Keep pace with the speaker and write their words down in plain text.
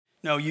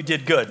No, you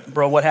did good.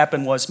 Bro, what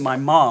happened was my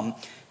mom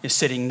is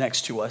sitting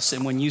next to us,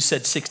 and when you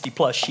said 60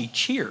 plus, she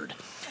cheered.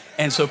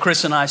 And so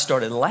Chris and I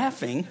started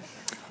laughing,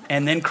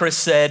 and then Chris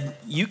said,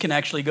 "You can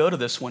actually go to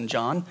this one,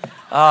 John."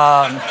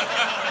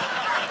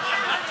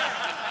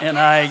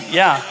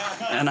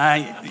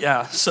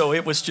 So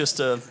it was just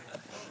a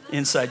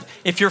inside.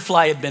 If your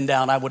fly had been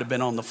down, I would have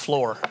been on the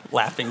floor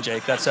laughing,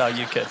 Jake. That's how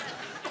you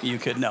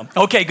could know.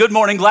 Okay, good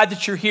morning. Glad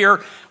that you're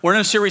here. We're in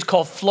a series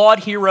called Flawed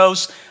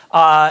Heroes.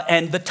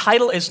 And the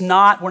title is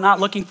we're not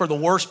looking for the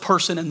worst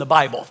person in the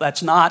Bible.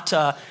 That's not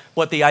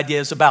what the idea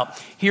is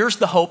about. Here's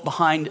the hope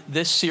behind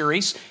this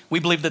series. We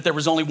believe that there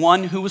was only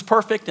one who was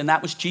perfect, and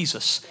that was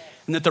Jesus.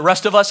 And that the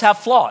rest of us have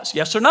flaws.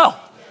 Yes or no?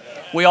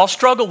 We all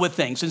struggle with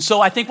things. And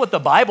so I think what the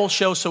Bible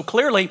shows so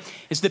clearly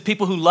is that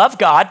people who love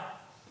God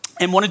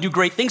and want to do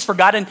great things for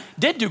God and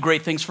did do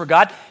great things for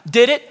God,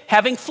 did it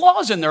having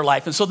flaws in their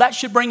life. And so that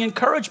should bring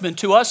encouragement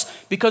to us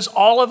because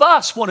all of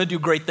us want to do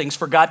great things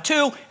for God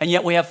too, and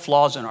yet we have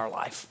flaws in our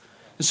life.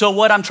 And so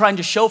what I'm trying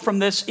to show from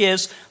this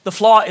is the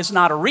flaw is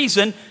not a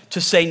reason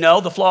to say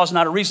no. The flaw is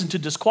not a reason to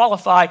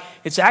disqualify.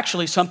 It's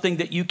actually something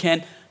that you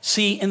can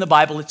see in the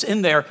Bible. It's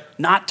in there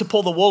not to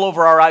pull the wool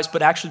over our eyes,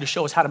 but actually to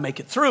show us how to make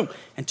it through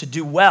and to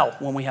do well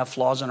when we have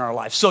flaws in our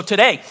life. So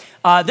today,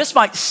 this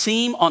might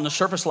seem on the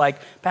surface like,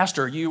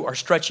 Pastor, you are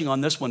stretching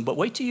on this one, but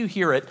wait till you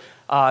hear it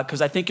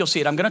because I think you'll see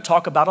it. I'm going to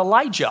talk about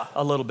Elijah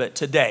a little bit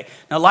today.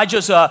 Now,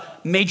 Elijah's a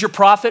major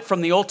prophet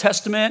from the Old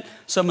Testament,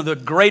 some of the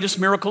greatest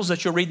miracles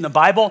that you'll read in the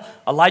Bible,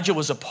 Elijah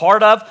was a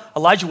part of.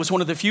 Elijah was one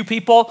of the few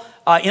people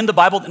in the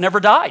Bible that never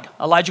died.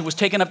 Elijah was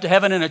taken up to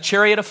heaven in a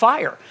chariot of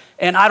fire.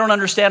 And I don't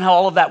understand how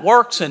all of that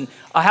works,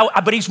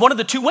 but he's one of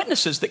the two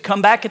witnesses that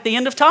come back at the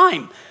end of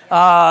time.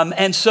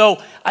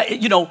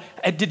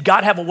 Did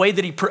God have a way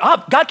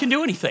that God can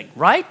do anything,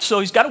 right? So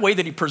he's got a way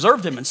that he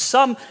preserved him in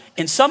some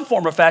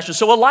form or fashion.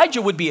 So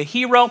Elijah would be a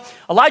hero.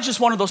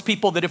 Elijah's one of those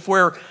people that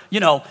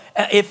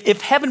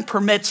if heaven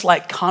permits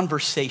like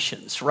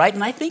conversations, right?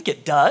 And I think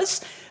it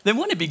does. Then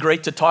wouldn't it be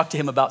great to talk to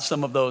him about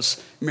some of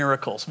those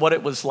miracles, what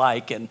it was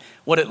like and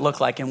what it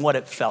looked like and what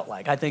it felt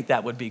like? I think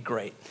that would be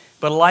great.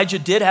 But Elijah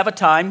did have a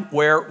time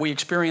where we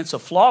experience a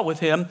flaw with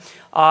him,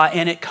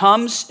 and it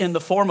comes in the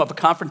form of a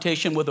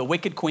confrontation with a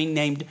wicked queen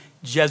named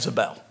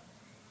Jezebel.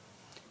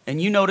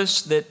 And you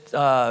notice that,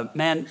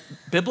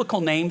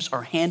 biblical names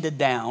are handed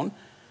down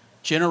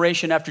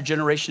generation after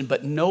generation,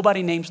 but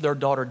nobody names their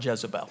daughter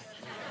Jezebel.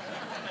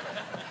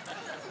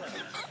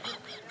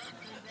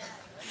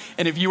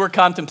 And if you were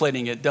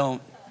contemplating it,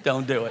 don't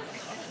do it.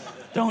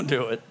 Don't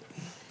do it.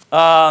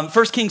 1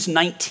 Kings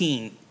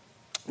 19.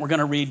 We're going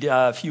to read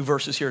a few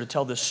verses here to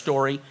tell this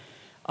story.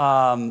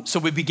 So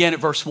we begin at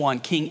verse 1.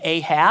 King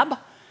Ahab.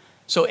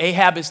 So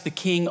Ahab is the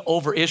king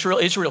over Israel.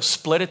 Israel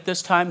split at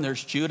this time.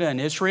 There's Judah and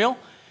Israel.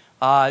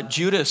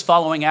 Judah is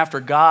following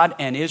after God,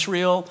 and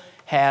Israel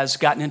has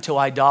gotten into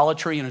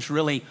idolatry and is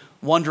really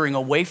wandering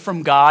away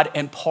from God.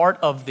 And part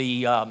of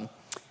the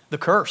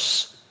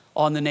curse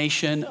on the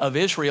nation of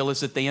Israel is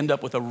that they end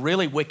up with a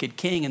really wicked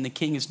king, and the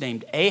king is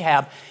named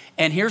Ahab.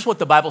 And here's what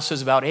the Bible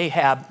says about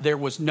Ahab. There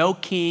was no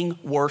king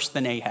worse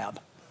than Ahab.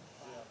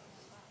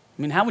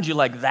 I mean, how would you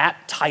like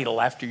that title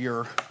after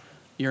your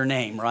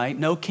name, right?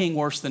 No king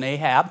worse than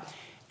Ahab.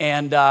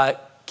 And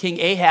King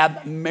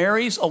Ahab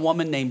marries a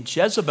woman named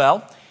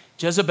Jezebel.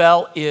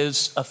 Jezebel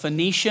is a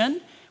Phoenician,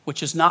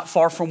 which is not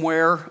far from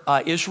where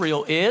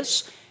Israel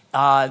is.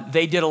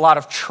 They did a lot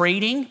of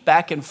trading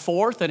back and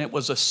forth, and it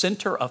was a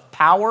center of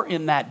power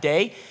in that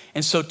day.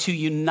 And so to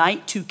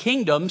unite two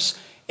kingdoms,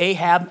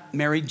 Ahab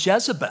married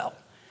Jezebel.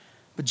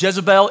 But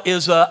Jezebel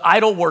is an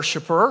idol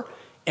worshiper,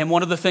 and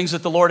one of the things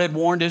that the Lord had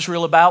warned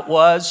Israel about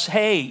was,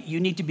 hey, you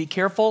need to be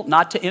careful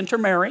not to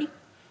intermarry.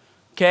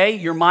 Okay,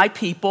 you're my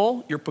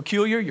people, you're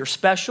peculiar, you're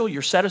special,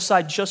 you're set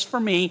aside just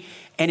for me,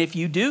 and if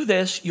you do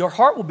this, your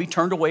heart will be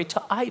turned away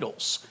to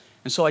idols.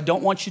 And so I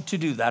don't want you to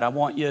do that. I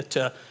want you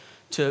to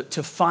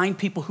find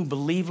people who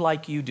believe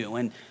like you do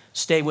and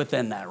stay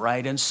within that,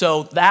 right? And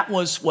so that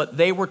was what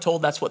they were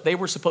told. That's what they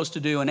were supposed to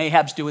do. And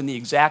Ahab's doing the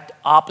exact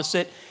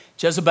opposite.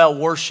 Jezebel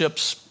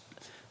worships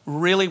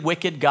really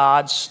wicked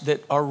gods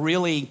that are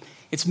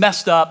it's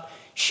messed up.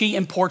 She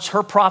imports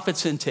her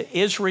prophets into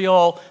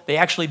Israel. They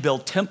actually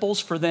build temples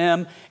for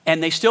them.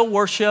 And they still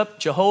worship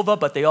Jehovah,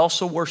 but they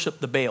also worship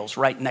the Baals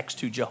right next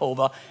to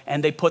Jehovah.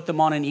 And they put them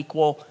on an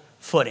equal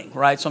footing,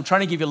 right? So I'm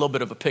trying to give you a little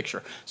bit of a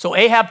picture. So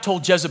Ahab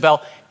told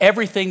Jezebel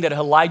everything that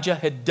Elijah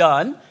had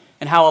done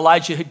and how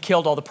Elijah had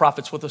killed all the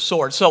prophets with a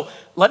sword. So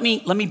let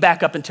me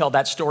back up and tell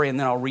that story, and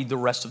then I'll read the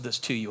rest of this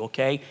to you,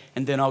 okay?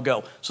 And then I'll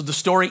go. So the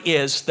story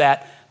is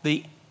that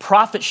the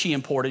prophet she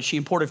imported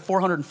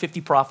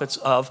 450 prophets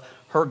of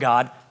her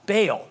god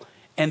Baal.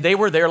 And they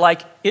were there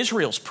like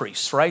Israel's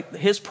priests, right?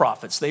 His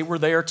prophets. They were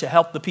there to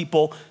help the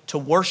people to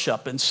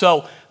worship. And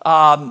so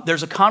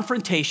there's a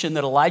confrontation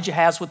that Elijah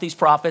has with these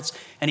prophets,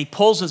 and he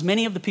pulls as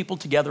many of the people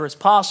together as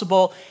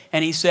possible.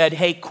 And he said,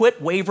 hey,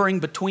 quit wavering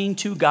between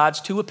two gods,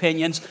 two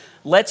opinions.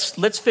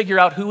 Let's figure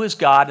out who is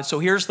God. And so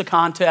here's the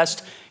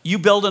contest. You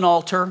build an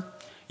altar.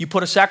 You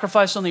put a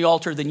sacrifice on the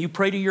altar, then you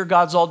pray to your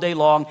gods all day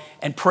long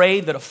and pray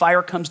that a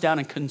fire comes down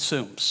and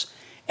consumes.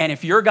 And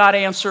if your God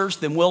answers,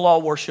 then we'll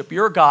all worship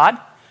your God.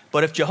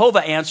 But if Jehovah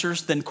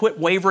answers, then quit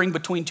wavering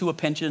between two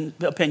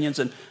opinions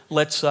and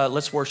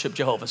let's worship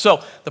Jehovah.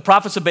 So the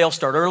prophets of Baal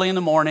start early in the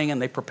morning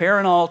and they prepare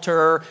an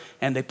altar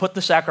and they put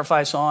the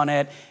sacrifice on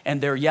it and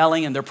they're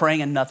yelling and they're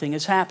praying and nothing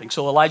is happening.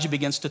 So Elijah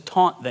begins to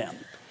taunt them.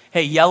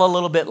 Hey, yell a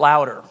little bit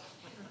louder.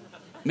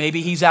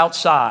 Maybe he's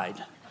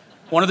outside.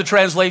 One of the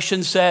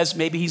translations says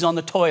maybe he's on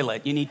the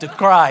toilet. You need to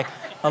cry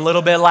a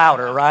little bit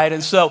louder, right?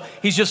 And so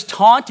he's just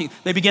taunting.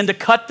 They begin to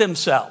cut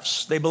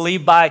themselves. They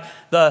believe by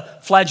the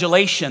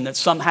flagellation that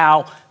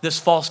somehow this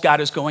false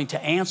god is going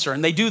to answer.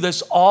 And they do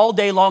this all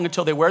day long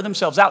until they wear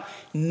themselves out.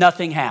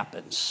 Nothing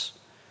happens.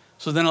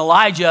 So then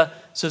Elijah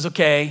says,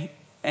 okay,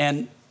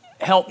 and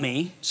help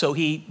me. So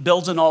he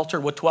builds an altar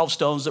with 12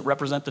 stones that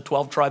represent the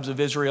 12 tribes of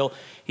Israel.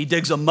 He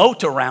digs a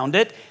moat around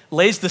it,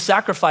 lays the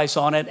sacrifice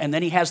on it, and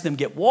then he has them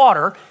get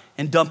water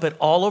and dump it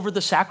all over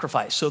the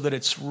sacrifice so that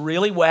it's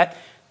really wet.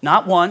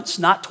 Not once,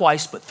 not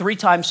twice, but 3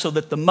 times so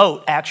that the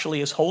moat actually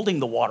is holding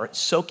the water. It's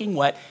soaking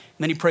wet. And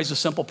then he prays a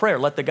simple prayer.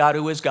 Let the God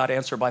who is God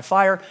answer by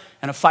fire.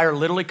 And a fire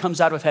literally comes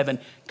out of heaven,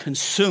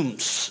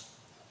 consumes,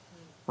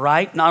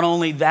 right? Not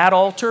only that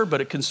altar,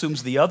 but it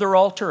consumes the other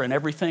altar and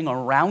everything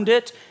around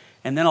it.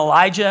 And then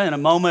Elijah, in a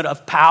moment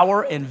of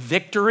power and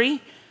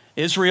victory,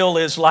 Israel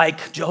is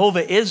like,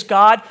 Jehovah is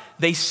God.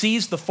 They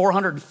seize the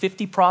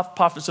 450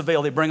 prophets of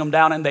Baal. They bring them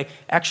down and they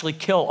actually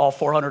kill all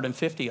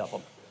 450 of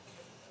them.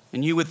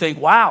 And you would think,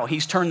 wow,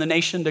 he's turned the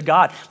nation to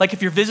God. Like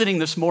if you're visiting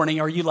this morning,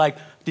 are you like,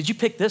 did you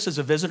pick this as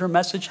a visitor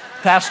message?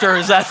 Pastor,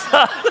 is that?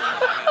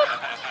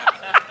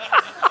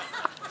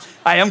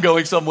 I am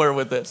going somewhere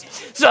with this.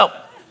 So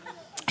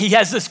he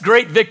has this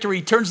great victory,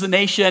 he turns the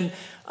nation,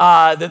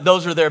 that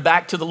those are there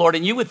back to the Lord.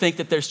 And you would think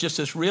that there's just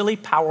this really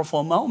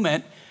powerful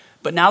moment.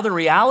 But now the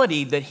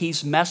reality that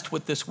he's messed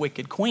with this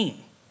wicked queen.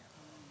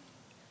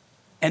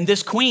 And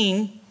this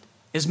queen,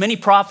 as many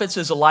prophets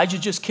as Elijah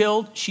just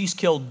killed, she's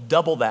killed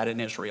double that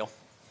in Israel.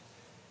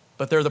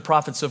 But they're the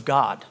prophets of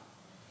God.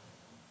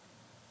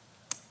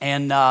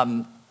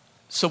 And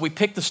so we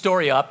picked the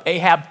story up.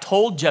 Ahab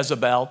told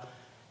Jezebel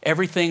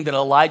everything that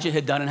Elijah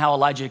had done and how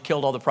Elijah had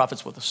killed all the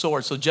prophets with a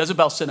sword. So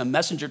Jezebel sent a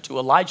messenger to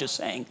Elijah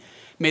saying,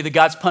 may the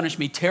gods punish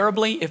me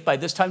terribly if by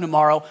this time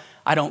tomorrow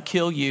I don't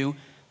kill you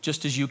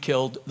just as you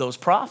killed those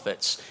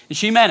prophets. And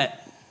she meant it.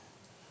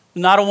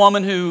 Not a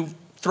woman who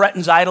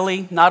threatens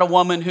idly, not a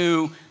woman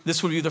who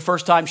this would be the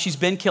first time she's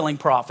been killing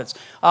prophets.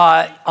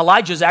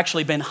 Elijah's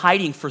actually been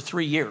hiding for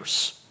 3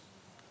 years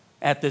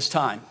at this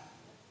time,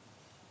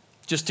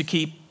 just to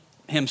keep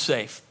him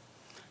safe.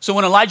 So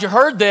when Elijah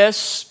heard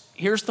this,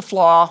 here's the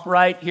flaw,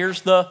 right?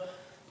 Here's the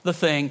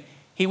thing.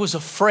 He was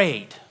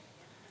afraid.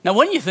 Now,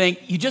 wouldn't you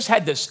think you just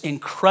had this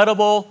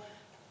incredible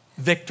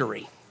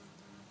victory?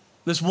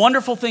 This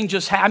wonderful thing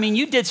just happened. I mean,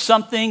 you did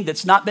something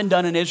that's not been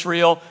done in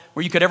Israel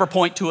where you could ever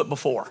point to it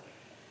before.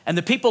 And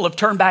the people have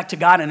turned back to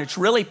God, and it's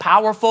really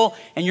powerful,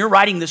 and you're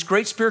riding this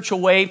great spiritual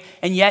wave,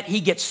 and yet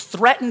he gets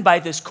threatened by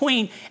this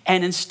queen,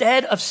 and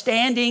instead of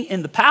standing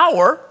in the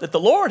power that the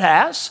Lord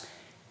has,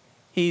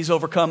 he's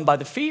overcome by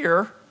the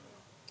fear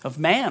of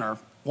man, or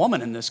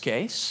woman in this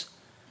case.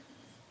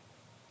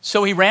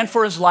 So he ran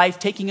for his life,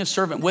 taking a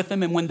servant with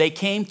him, and when they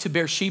came to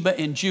Beersheba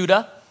in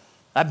Judah,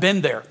 I've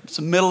been there. It's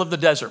the middle of the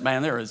desert,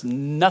 man. There is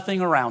nothing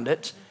around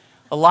it.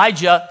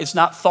 Elijah is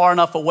not far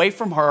enough away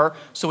from her,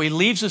 so he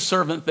leaves his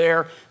servant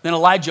there. Then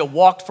Elijah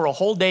walked for a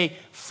whole day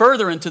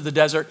further into the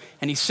desert,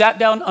 and he sat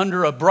down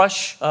under a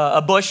bush,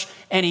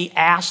 and he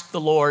asked the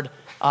Lord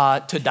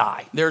to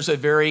die. There's a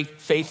very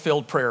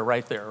faith-filled prayer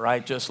right there,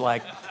 right? Just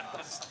like,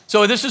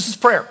 so this is his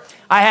prayer.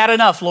 I had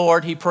enough,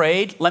 Lord, he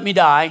prayed. Let me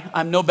die.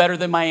 I'm no better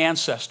than my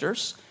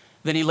ancestors.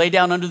 Then he lay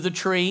down under the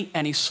tree,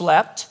 and he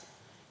slept.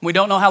 We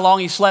don't know how long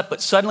he slept,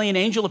 but suddenly an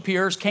angel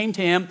appears, came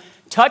to him,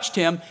 touched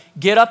him.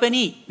 Get up and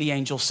eat, the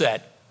angel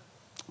said.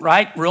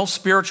 Right? Real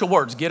spiritual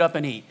words. Get up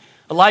and eat.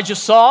 Elijah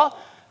saw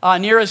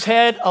near his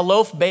head a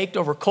loaf baked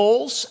over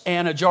coals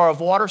and a jar of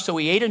water. So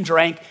he ate and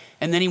drank,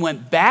 and then he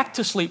went back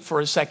to sleep for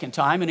a second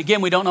time. And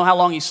again, we don't know how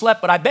long he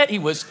slept, but I bet he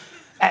was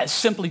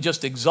simply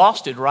just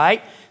exhausted,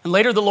 right? And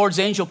later the Lord's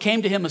angel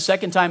came to him a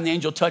second time. The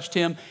angel touched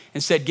him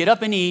and said, get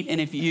up and eat. And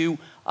if you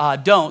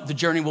don't, the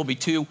journey will be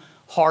too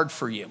hard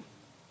for you.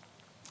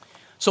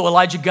 So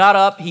Elijah got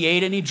up, he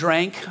ate and he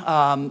drank.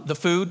 The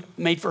food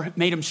made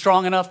him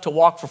strong enough to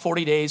walk for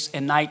 40 days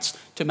and nights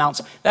to Mount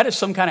Sinai. That is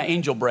some kind of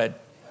angel bread,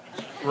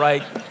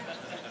 right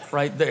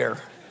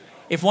there.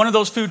 If one of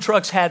those food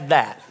trucks had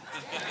that,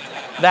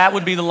 that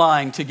would be the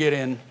line to get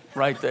in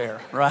right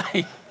there,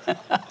 right?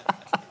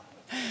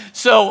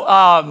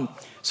 So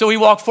he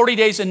walked 40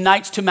 days and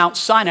nights to Mount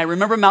Sinai.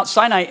 Remember, Mount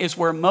Sinai is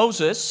where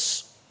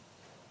Moses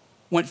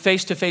went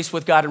face to face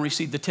with God and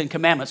received the 10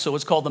 Commandments. So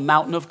it's called the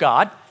Mountain of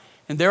God.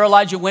 And there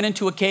Elijah went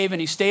into a cave and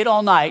he stayed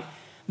all night.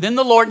 Then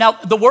the Lord, now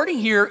the wording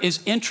here is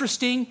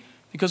interesting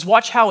because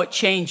watch how it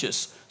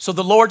changes. So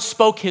the Lord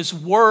spoke his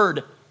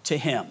word to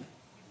him.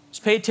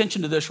 Just pay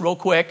attention to this real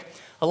quick.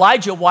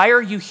 Elijah, why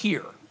are you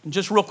here? And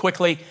just real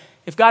quickly,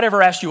 if God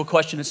ever asks you a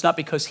question, it's not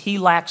because he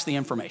lacks the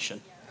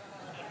information.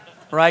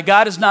 Right?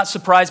 God is not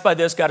surprised by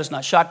this. God is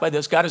not shocked by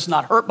this. God is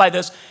not hurt by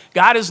this.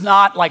 God is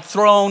not like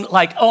thrown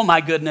like, oh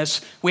my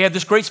goodness, we had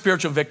this great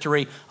spiritual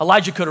victory.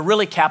 Elijah could have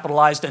really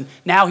capitalized and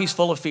now he's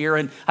full of fear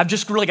and I've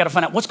just really got to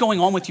find out what's going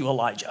on with you,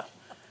 Elijah.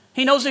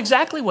 He knows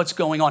exactly what's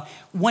going on.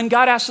 When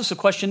God asks us a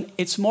question,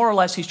 it's more or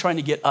less he's trying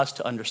to get us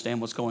to understand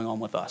what's going on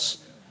with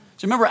us.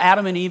 So remember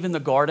Adam and Eve in the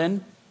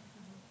garden?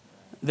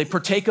 They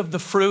partake of the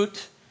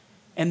fruit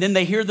and then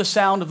they hear the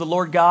sound of the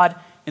Lord God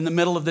in the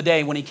middle of the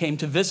day when he came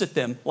to visit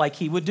them like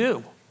he would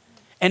do.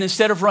 And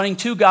instead of running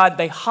to God,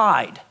 they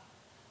hide.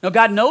 Now,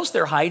 God knows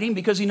they're hiding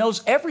because he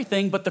knows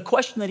everything, but the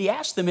question that he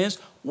asked them is,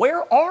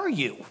 where are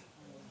you?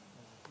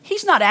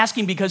 He's not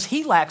asking because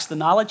he lacks the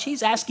knowledge.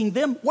 He's asking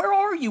them, where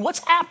are you?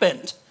 What's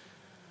happened?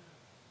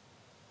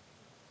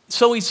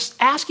 So he's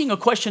asking a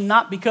question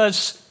not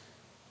because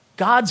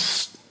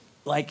God's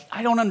like,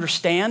 I don't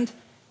understand.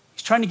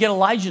 He's trying to get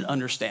Elijah to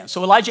understand.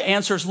 So Elijah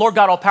answers, Lord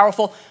God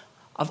all-powerful,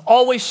 I've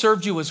always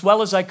served you as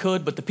well as I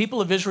could, but the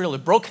people of Israel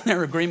have broken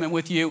their agreement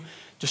with you,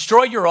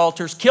 destroyed your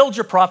altars, killed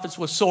your prophets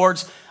with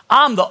swords.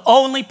 I'm the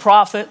only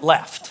prophet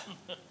left.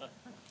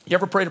 You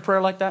ever prayed a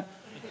prayer like that?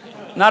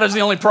 Not as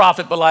the only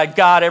prophet, but like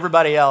God,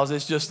 everybody else,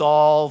 it's just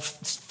all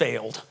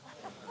failed.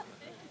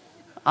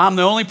 I'm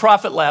the only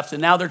prophet left,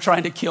 and now they're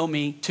trying to kill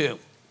me too.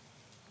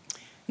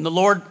 And the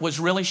Lord was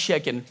really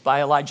shaken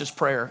by Elijah's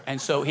prayer,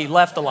 and so he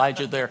left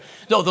Elijah there.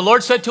 No, the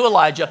Lord said to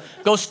Elijah,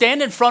 go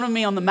stand in front of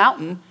me on the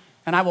mountain,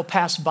 and I will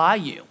pass by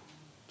you.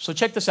 So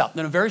check this out.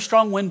 Then a very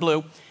strong wind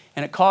blew,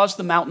 and it caused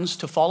the mountains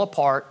to fall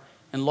apart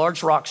and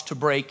large rocks to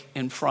break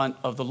in front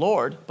of the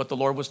Lord, but the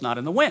Lord was not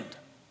in the wind.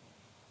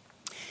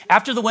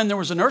 After the wind, there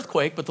was an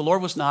earthquake, but the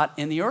Lord was not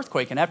in the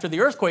earthquake. And after the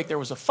earthquake, there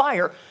was a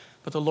fire,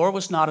 but the Lord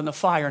was not in the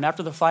fire. And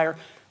after the fire,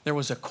 there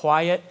was a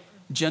quiet,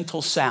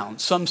 gentle sound.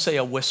 Some say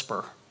a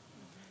whisper.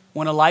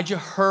 When Elijah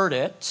heard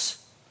it,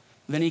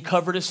 then he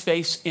covered his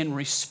face in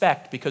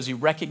respect because he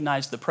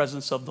recognized the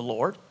presence of the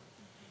Lord.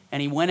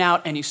 And he went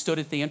out and he stood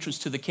at the entrance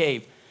to the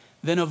cave.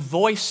 Then a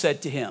voice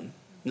said to him,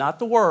 not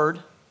the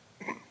word,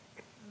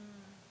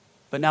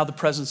 but now the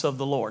presence of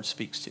the Lord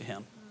speaks to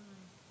him.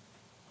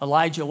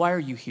 Elijah, why are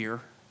you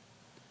here?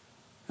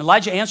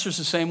 Elijah answers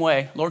the same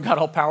way. Lord God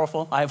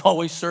all-powerful, I have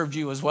always served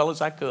you as well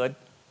as I could.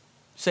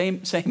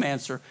 Same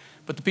answer.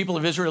 But the people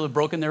of Israel have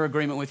broken their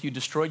agreement with you,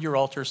 destroyed your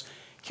altars,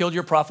 killed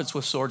your prophets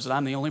with swords, and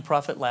I'm the only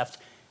prophet left,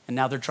 and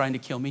now they're trying to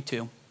kill me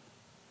too.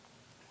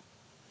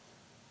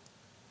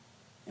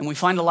 And we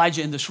find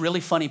Elijah in this really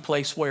funny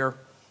place where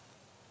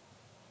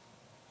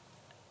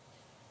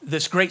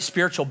this great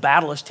spiritual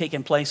battle has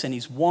taken place and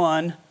he's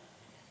won.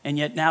 And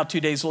yet now 2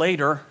 days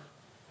later,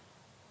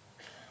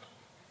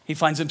 he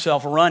finds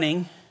himself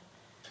running.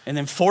 And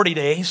then 40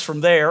 days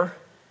from there,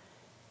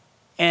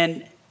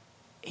 and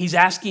he's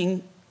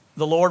asking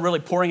the Lord, really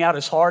pouring out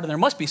his heart. And there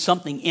must be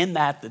something in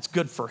that that's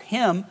good for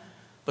him.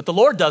 But the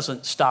Lord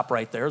doesn't stop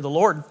right there. The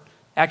Lord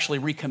actually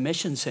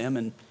recommissions him.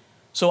 And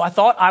so I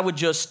thought I would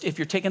just, if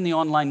you're taking the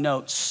online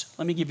notes,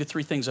 let me give you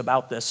 3 things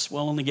about this.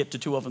 We'll only get to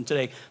 2 of them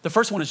today. The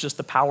first one is just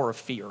the power of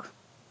fear.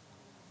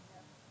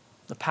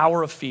 The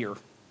power of fear.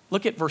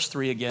 Look at verse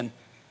 3 again,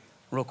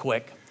 real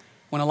quick.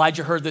 When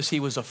Elijah heard this, he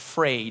was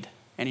afraid,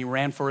 and he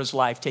ran for his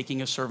life,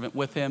 taking a servant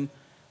with him.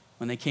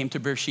 When they came to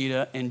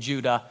Beersheba in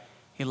Judah,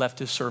 he left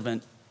his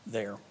servant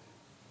there.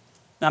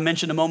 Now, I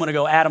mentioned a moment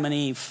ago, Adam and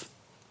Eve.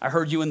 I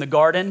heard you in the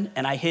garden,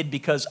 and I hid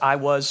because I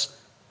was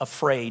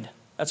afraid.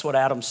 That's what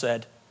Adam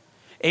said.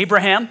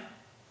 Abraham,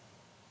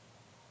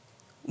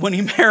 when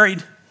he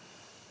married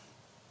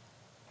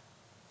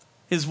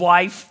his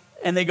wife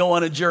and they go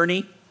on a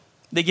journey,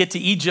 they get to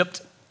Egypt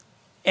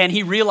and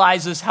he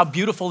realizes how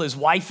beautiful his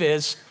wife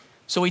is.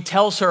 So he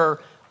tells her,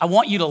 I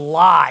want you to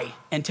lie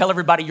and tell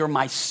everybody you're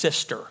my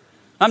sister.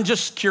 I'm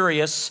just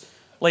curious,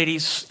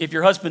 ladies, if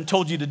your husband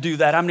told you to do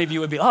that, how many of you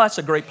would be, oh, that's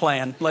a great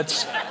plan.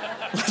 Let's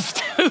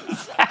do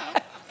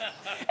that.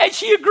 And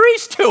she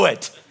agrees to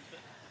it.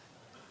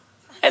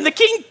 And the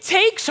king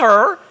takes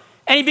her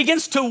and he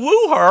begins to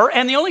woo her.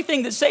 And the only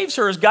thing that saves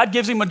her is God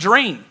gives him a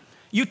dream.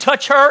 You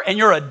touch her and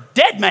you're a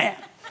dead man.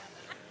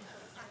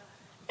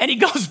 And he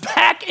goes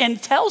back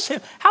and tells him,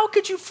 how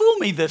could you fool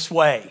me this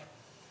way?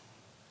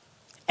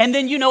 And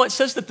then, it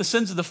says that the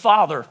sins of the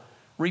father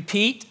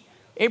repeat.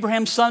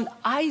 Abraham's son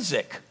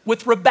Isaac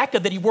with Rebekah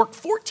that he worked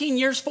 14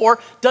 years for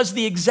does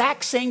the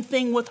exact same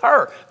thing with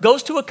her.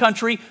 Goes to a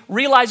country,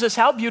 realizes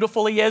how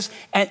beautiful he is,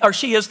 or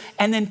she is,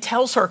 and then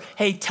tells her,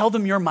 hey, tell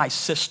them you're my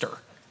sister.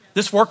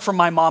 This worked for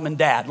my mom and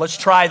dad. Let's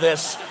try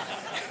this.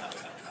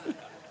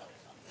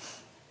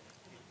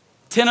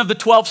 10 of the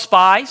 12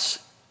 spies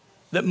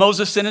that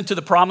Moses sent into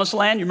the promised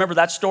land. You remember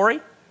that story?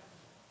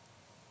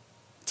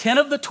 10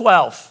 of the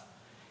 12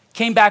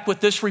 came back with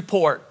this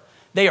report.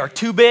 They are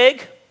too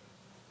big.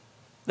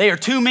 They are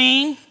too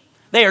mean.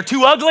 They are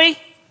too ugly.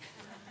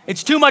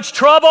 It's too much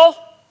trouble.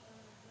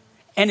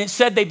 And it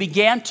said they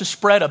began to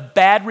spread a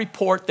bad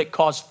report that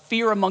caused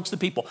fear amongst the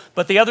people.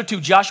 But the other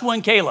 2, Joshua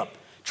and Caleb,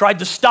 tried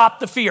to stop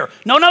the fear.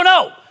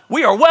 No.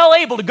 We are well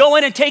able to go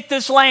in and take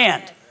this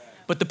land.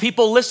 But the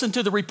people listened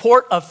to the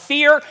report of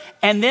fear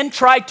and then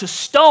tried to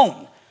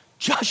stone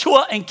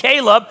Joshua and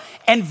Caleb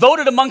and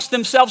voted amongst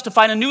themselves to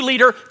find a new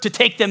leader to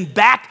take them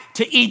back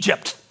to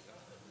Egypt.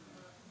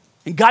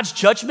 And God's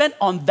judgment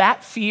on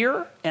that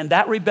fear and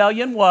that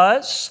rebellion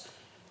was,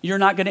 you're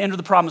not going to enter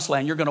the promised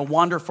land. You're going to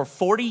wander for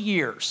 40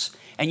 years.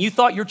 And you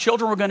thought your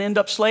children were going to end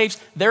up slaves.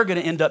 They're going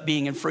to end up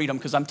being in freedom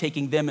because I'm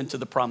taking them into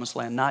the promised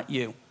land, not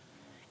you.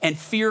 And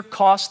fear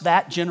cost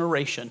that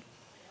generation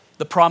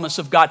the promise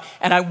of God.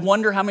 And I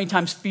wonder how many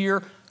times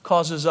fear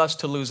causes us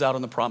to lose out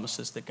on the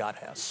promises that God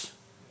has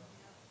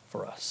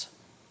for us.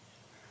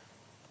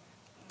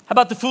 How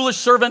about the foolish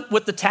servant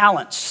with the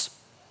talents?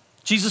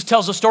 Jesus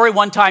tells a story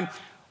one time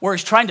where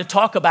he's trying to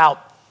talk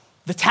about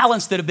the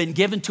talents that have been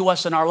given to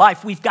us in our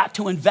life. We've got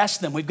to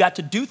invest them. We've got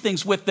to do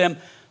things with them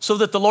so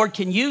that the Lord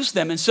can use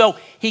them. And so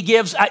he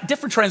gives,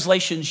 different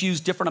translations use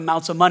different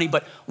amounts of money,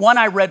 but one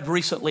I read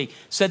recently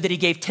said that he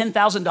gave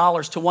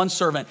 $10,000 to one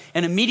servant,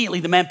 and immediately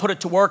the man put it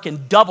to work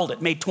and doubled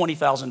it, made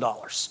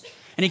 $20,000.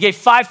 And he gave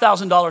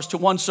 $5,000 to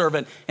one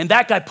servant, and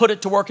that guy put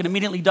it to work and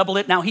immediately doubled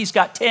it. Now he's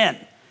got 10.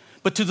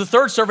 But to the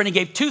third servant, he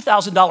gave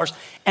 $2,000,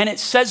 and it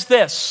says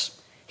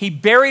this, he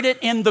buried it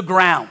in the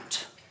ground.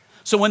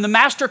 So when the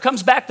master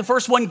comes back, the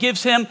first one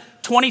gives him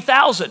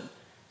 20,000.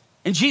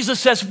 And Jesus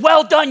says,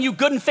 well done, you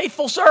good and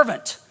faithful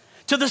servant.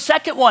 To the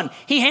second one,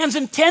 he hands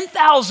him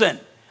 10,000.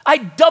 I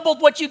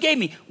doubled what you gave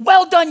me.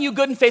 Well done, you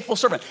good and faithful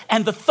servant.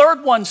 And the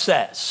third one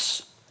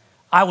says,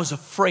 I was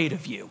afraid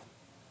of you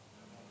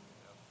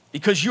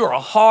because you're a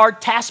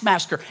hard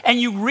taskmaster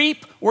and you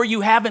reap where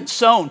you haven't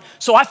sown.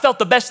 So I felt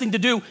the best thing to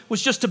do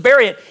was just to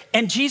bury it.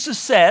 And Jesus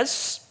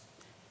says,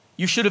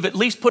 you should have at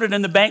least put it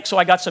in the bank so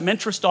I got some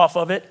interest off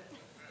of it.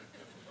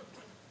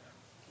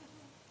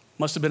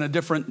 Must have been a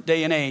different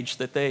day and age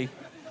that they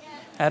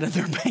had in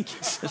their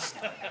banking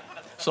system.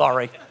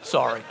 Sorry.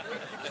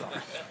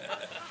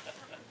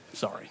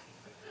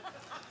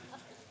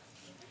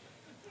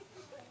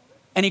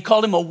 And he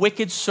called him a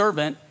wicked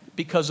servant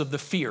because of the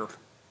fear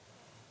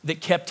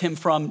that kept him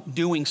from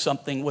doing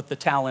something with the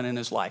talent in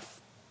his life.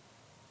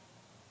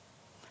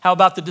 How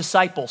about the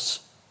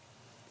disciples?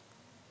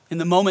 In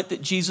the moment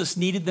that Jesus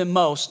needed them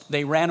most,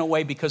 they ran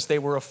away because they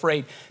were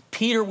afraid.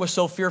 Peter was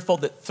so fearful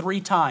that 3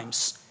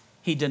 times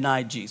he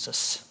denied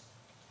Jesus.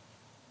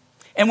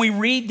 And we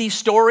read these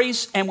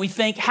stories and we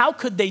think, how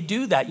could they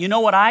do that? You know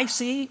what I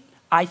see?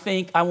 I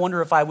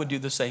wonder if I would do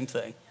the same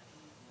thing.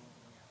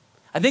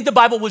 I think the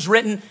Bible was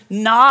written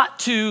not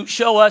to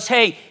show us,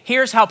 hey,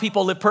 here's how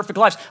people live perfect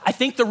lives. I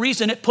think the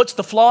reason it puts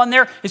the flaw in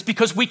there is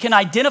because we can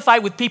identify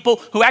with people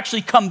who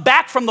actually come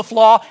back from the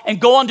flaw and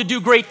go on to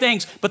do great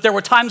things, but there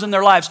were times in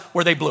their lives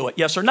where they blew it,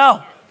 yes or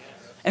no?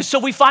 And so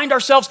we find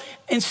ourselves,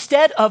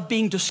 instead of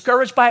being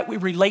discouraged by it, we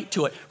relate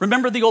to it.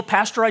 Remember the old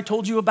pastor I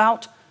told you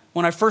about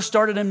when I first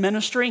started in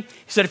ministry? He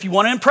said, if you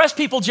want to impress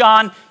people,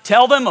 John,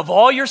 tell them of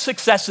all your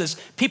successes.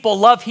 People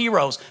love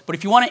heroes. But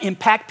if you want to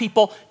impact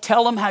people,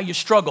 tell them how you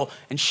struggle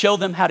and show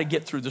them how to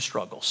get through the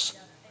struggles.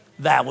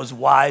 That was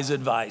wise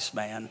advice,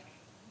 man.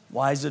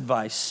 Wise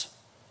advice.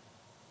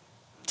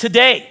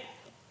 Today,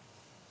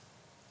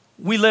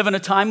 we live in a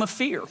time of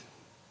fear.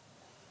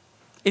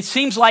 It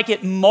seems like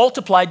it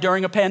multiplied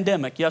during a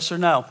pandemic, yes or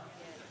no? I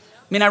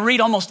mean, I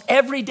read almost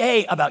every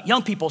day about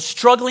young people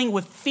struggling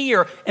with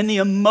fear and the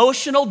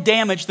emotional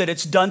damage that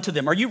it's done to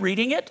them. Are you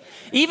reading it?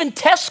 Even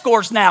test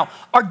scores now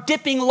are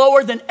dipping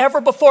lower than ever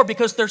before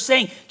because they're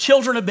saying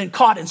children have been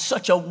caught in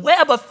such a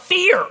web of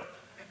fear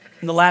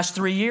in the last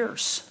 3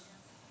 years.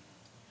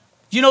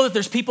 Do you know that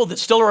there's people that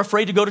still are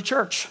afraid to go to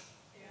church?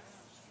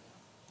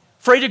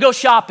 Afraid to go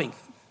shopping?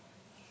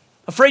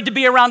 Afraid to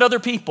be around other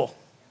people?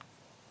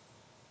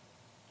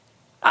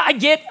 I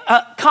get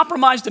a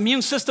compromised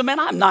immune system,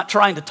 and I'm not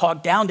trying to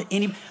talk down to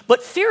any,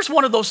 but fear's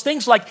one of those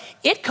things like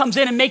it comes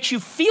in and makes you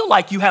feel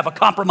like you have a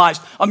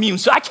compromised immune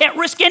system. I can't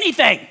risk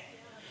anything.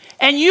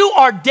 And you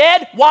are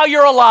dead while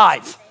you're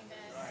alive.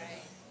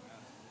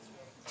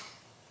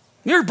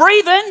 You're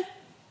breathing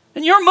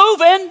and you're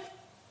moving,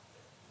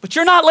 but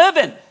you're not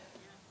living.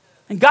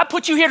 And God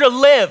put you here to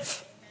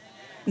live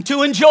and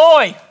to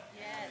enjoy.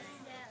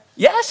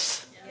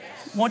 Yes?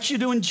 He wants you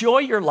to enjoy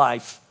your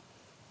life.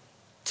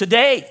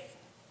 Today,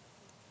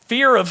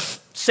 fear of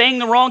saying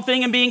the wrong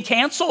thing and being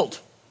canceled.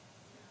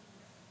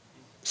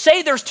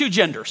 Say there's 2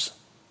 genders.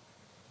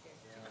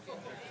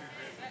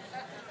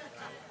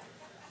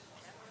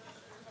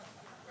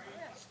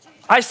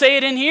 I say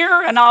it in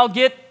here and I'll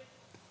get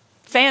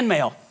fan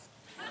mail.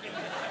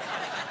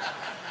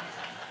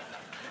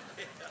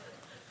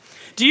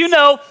 Do you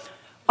know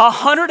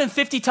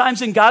 150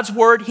 times in God's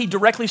word, he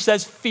directly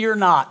says, fear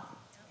not.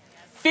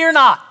 Fear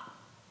not.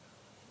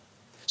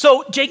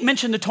 So Jake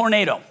mentioned the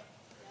tornado.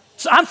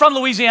 So I'm from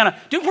Louisiana.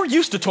 Dude, we're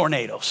used to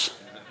tornadoes.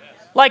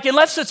 Like,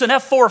 unless it's an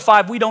F4 or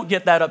 5, we don't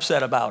get that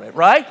upset about it,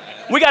 right?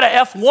 We got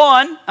an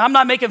F1. I'm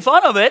not making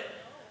fun of it,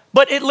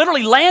 but it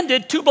literally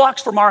landed 2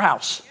 blocks from our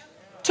house.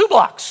 2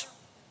 blocks.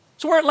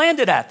 So where it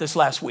landed at this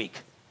last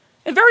week.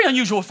 And very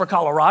unusual for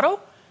Colorado.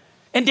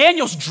 And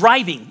Daniel's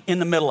driving in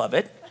the middle of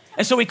it.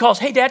 And so he calls,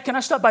 hey, Dad, can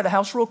I stop by the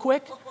house real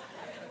quick?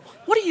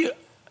 What are you?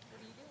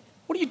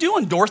 What are you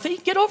doing, Dorothy?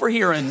 Get over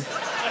here. And so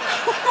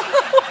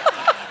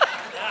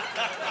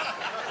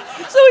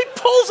he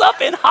pulls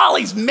up in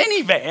Holly's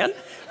minivan,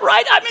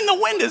 right? I mean,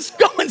 the wind is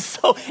going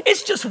so,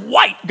 it's just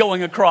white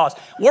going across.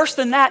 Worse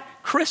than that,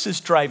 Chris is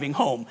driving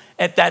home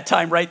at that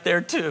time right there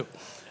too,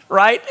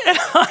 right? And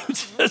I'm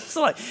just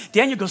like,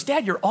 Daniel goes,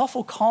 Dad, you're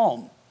awful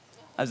calm.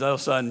 I said, oh,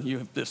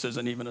 son, this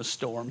isn't even a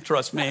storm.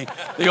 Trust me.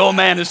 The old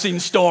man has seen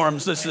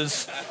storms. This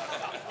is,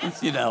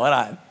 and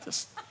I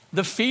just,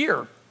 the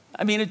fear.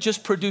 I mean, it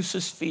just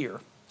produces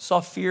fear. Saw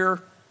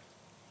fear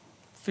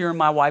in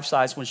my wife's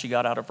eyes when she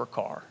got out of her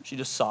car. She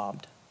just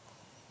sobbed.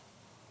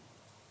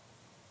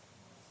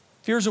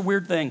 Fear is a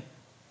weird thing.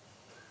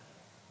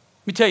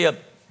 Let me tell you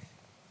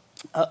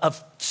a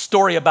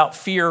story about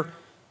fear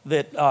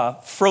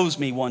that froze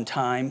me one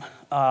time.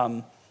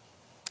 I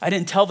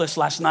didn't tell this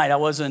last night.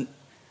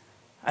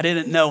 I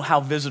didn't know how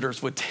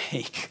visitors would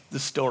take the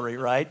story,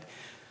 right?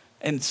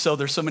 And so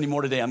there's so many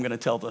more today. I'm going to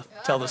tell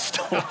the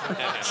story.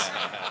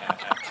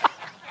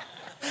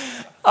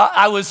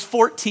 I was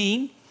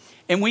 14,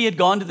 and we had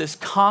gone to this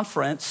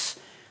conference.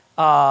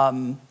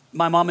 My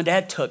mom and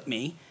dad took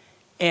me,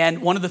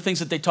 and one of the things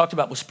that they talked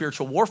about was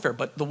spiritual warfare,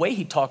 but the way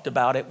he talked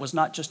about it was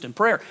not just in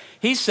prayer.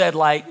 He said,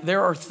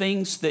 there are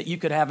things that you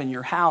could have in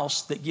your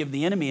house that give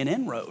the enemy an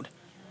inroad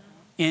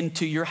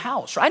into your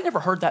house. I'd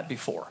never heard that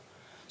before.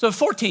 So at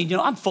 14,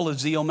 I'm full of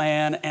zeal,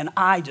 man, and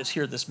I just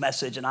hear this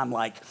message, and I'm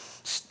like,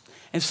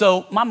 and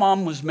so my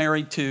mom was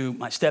married to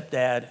my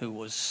stepdad,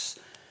 this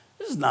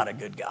is not a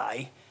good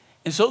guy.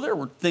 And so there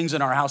were things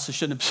in our house that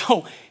shouldn't have.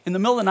 So in the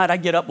middle of the night, I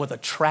get up with a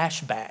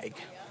trash bag,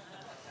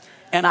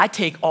 and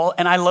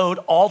I load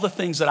all the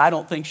things that I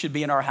don't think should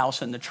be in our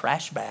house in the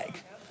trash bag.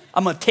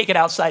 I'm going to take it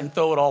outside and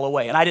throw it all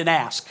away, and I didn't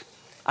ask.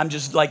 I'm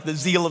just like, the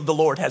zeal of the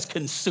Lord has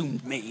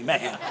consumed me,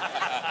 man.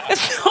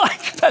 It's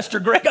like, Pastor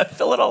Greg, I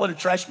fill it all in a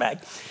trash bag.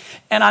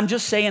 And I'm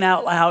just saying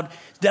out loud,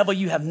 devil,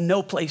 you have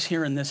no place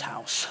here in this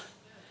house.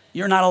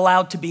 You're not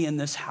allowed to be in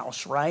this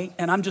house, right?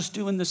 And I'm just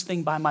doing this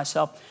thing by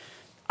myself.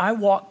 I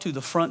walked to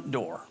the front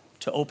door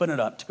to open it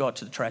up, to go out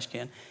to the trash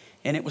can,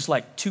 and it was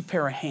like 2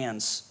 pair of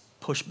hands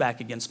pushed back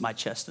against my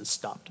chest and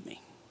stopped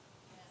me.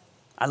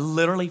 I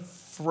literally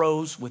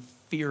froze with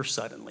fear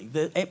suddenly.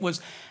 It was,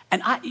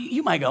 and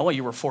you might go, well,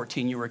 you were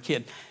 14, you were a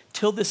kid.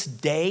 Till this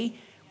day,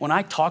 when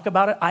I talk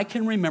about it, I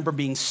can remember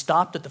being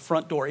stopped at the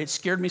front door. It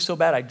scared me so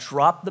bad, I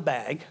dropped the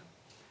bag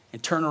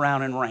and turned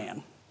around and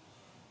ran.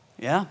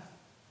 Yeah.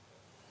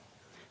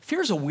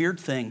 Fear is a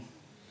weird thing.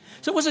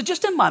 So was it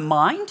just in my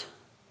mind?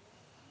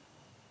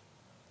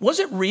 Was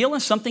it real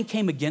and something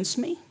came against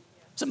me?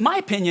 So my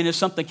opinion is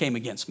something came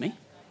against me.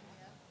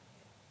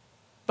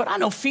 But I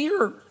know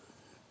fear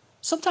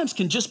sometimes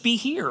can just be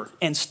here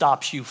and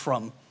stops you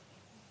from.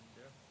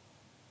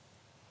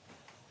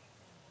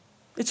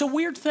 It's a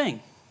weird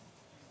thing.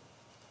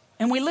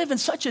 And we live in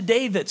such a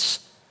day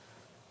that's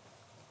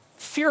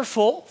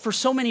fearful for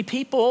so many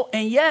people,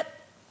 and yet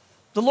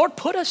the Lord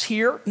put us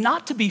here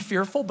not to be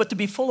fearful, but to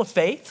be full of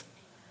faith,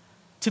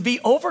 to be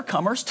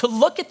overcomers, to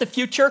look at the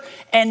future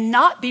and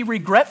not be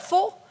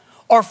regretful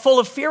or full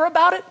of fear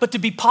about it, but to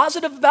be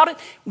positive about it.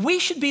 We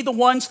should be the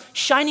ones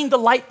shining the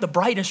light the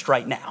brightest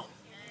right now.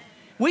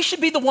 We should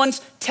be the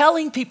ones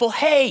telling people,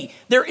 hey,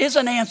 there is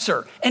an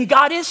answer, and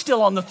God is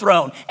still on the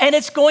throne, and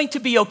it's going to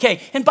be okay.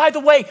 And by the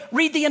way,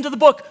 read the end of the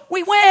book.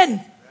 We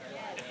win.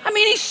 I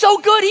mean, he's so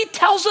good, he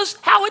tells us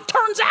how it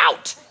turns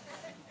out.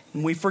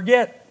 And we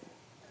forget.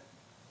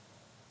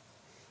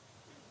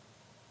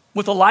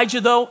 With Elijah,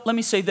 though, let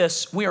me say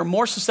this. We are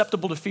more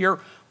susceptible to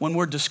fear when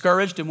we're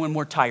discouraged and when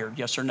we're tired,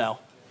 yes or no?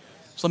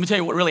 So let me tell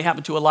you what really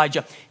happened to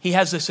Elijah. He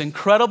has this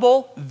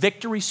incredible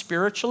victory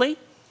spiritually,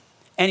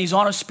 and he's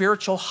on a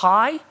spiritual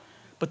high.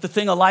 But the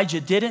thing Elijah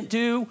didn't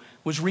do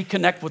was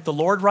reconnect with the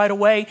Lord right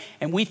away.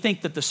 And we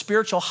think that the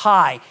spiritual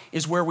high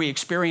is where we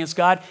experience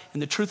God.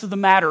 And the truth of the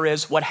matter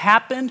is, what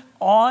happened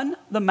on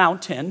the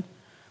mountain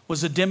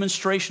was a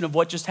demonstration of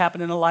what just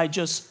happened in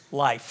Elijah's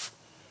life.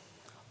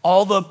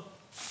 All the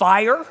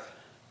fire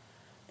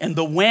and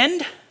the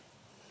wind,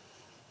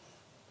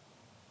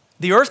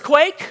 the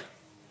earthquake,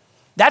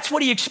 that's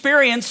what he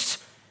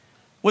experienced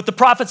with the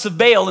prophets of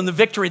Baal and the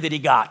victory that he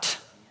got.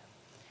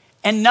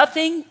 And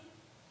nothing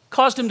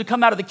caused him to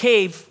come out of the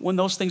cave when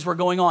those things were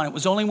going on. It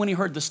was only when he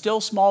heard the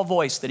still small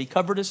voice that he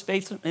covered his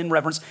face in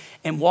reverence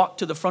and walked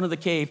to the front of the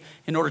cave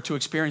in order to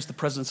experience the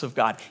presence of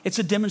God. It's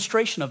a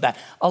demonstration of that.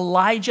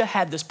 Elijah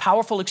had this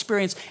powerful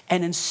experience,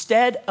 and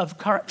instead of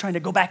trying to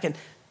go back and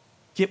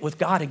get with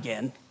God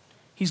again,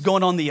 he's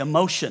going on the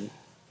emotion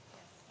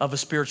of a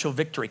spiritual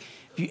victory.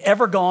 Have you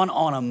ever gone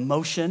on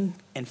emotion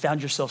and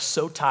found yourself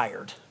so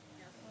tired?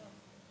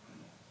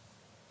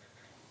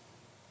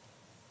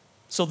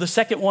 So the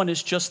second one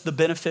is just the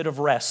benefit of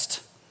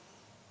rest.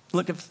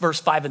 Look at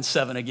verse 5 and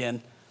 7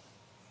 again.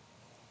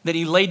 Then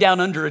he lay down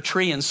under a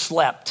tree and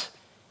slept.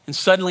 And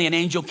suddenly an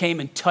angel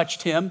came and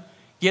touched him.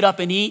 Get up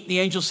and eat. The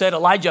angel said,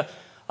 Elijah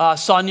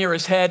saw near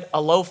his head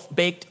a loaf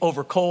baked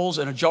over coals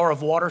and a jar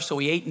of water. So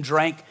he ate and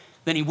drank.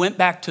 Then he went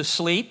back to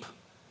sleep.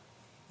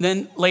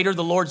 Then later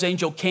the Lord's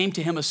angel came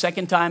to him a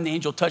second time. The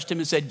angel touched him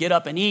and said, get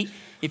up and eat.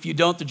 If you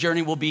don't, the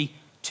journey will be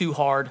too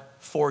hard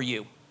for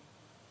you.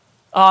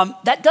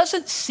 That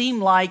doesn't seem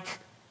like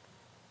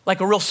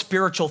a real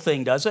spiritual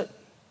thing, does it?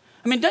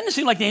 I mean, doesn't it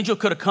seem like the angel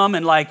could have come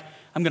and like,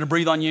 I'm going to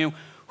breathe on you.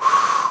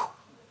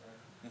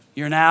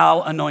 You're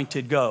now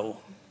anointed, go.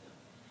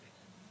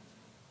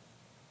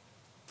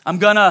 I'm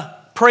going to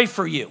pray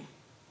for you.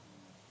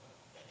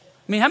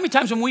 I mean, how many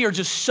times when we are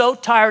just so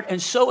tired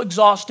and so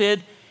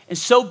exhausted and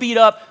so beat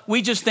up,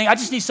 we just think, I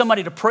just need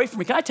somebody to pray for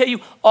me. Can I tell you,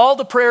 all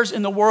the prayers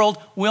in the world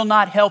will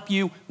not help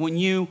you when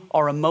you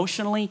are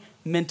emotionally,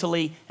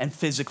 mentally, and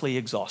physically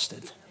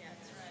exhausted. Yeah,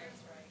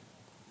 that's right.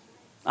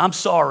 I'm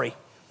sorry.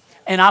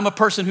 And I'm a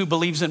person who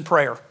believes in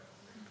prayer.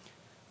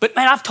 But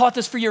man, I've taught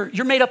this for years.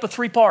 You're made up of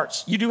 3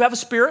 parts. You do have a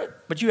spirit,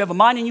 but you have a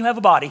mind and you have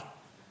a body.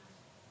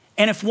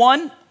 And if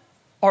one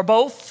or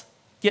both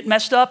get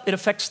messed up, it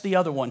affects the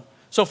other one.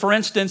 So for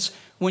instance,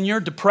 when you're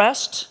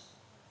depressed,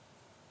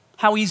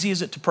 how easy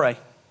is it to pray?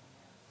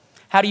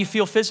 How do you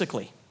feel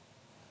physically?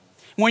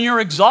 When you're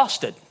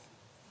exhausted,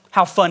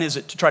 how fun is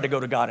it to try to go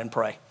to God and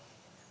pray?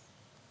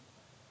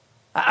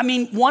 I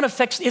mean, one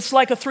affects, it's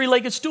like a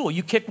 3-legged stool.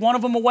 You kick one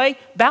of them away,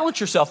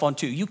 balance yourself on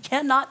 2. You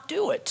cannot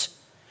do it.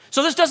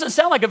 So this doesn't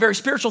sound like a very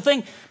spiritual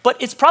thing,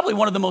 but it's probably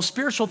one of the most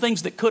spiritual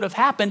things that could have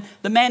happened.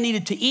 The man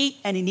needed to eat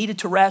and he needed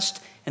to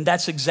rest, and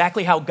that's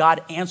exactly how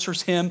God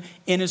answers him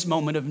in his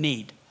moment of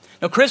need.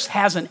 Now, Chris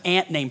has an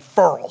aunt named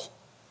Furl.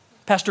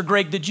 Pastor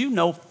Greg, did you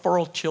know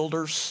Furl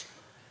Childers?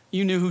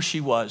 You knew who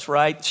she was,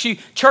 right? She,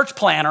 church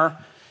planner,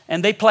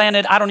 and they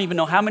planted, I don't even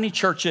know how many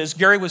churches.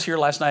 Gary was here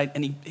last night,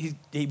 and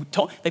they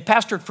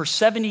pastored for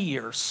 70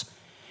 years.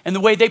 And the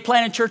way they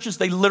planted churches,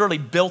 they literally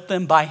built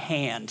them by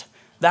hand.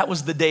 That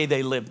was the day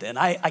they lived in.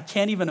 I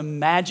can't even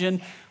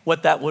imagine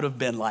what that would have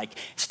been like.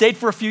 Stayed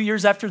for a few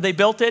years after they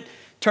built it,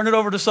 turn it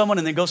over to someone,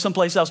 and then go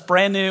someplace else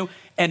brand new.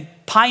 And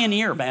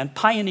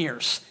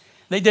pioneers.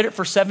 They did it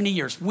for 70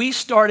 years. We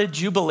started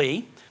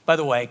Jubilee. By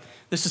the way,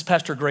 this is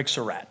Pastor Greg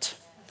Surratt.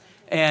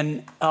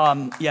 And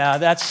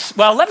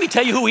let me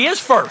tell you who he is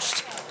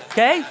first,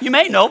 okay? You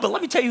may know, but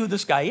let me tell you who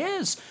this guy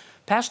is.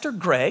 Pastor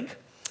Greg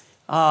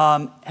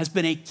has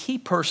been a key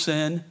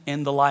person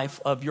in the life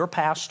of your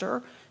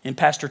pastor, in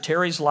Pastor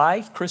Terry's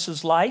life,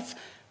 Chris's life.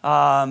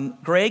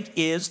 Greg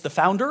is the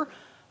founder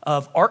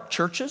of ARC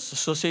Churches,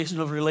 Association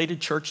of Related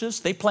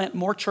Churches. They plant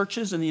more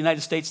churches in the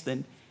United States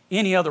than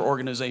any other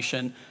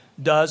organization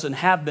does and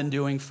have been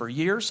doing for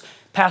years.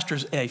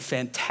 Pastors a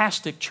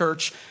fantastic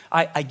church.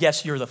 I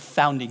guess you're the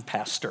founding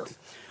pastor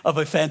of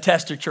a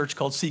fantastic church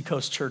called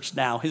Seacoast Church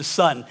now. His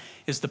son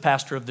is the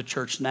pastor of the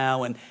church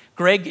now, and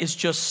Greg is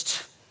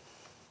just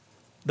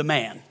the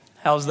man.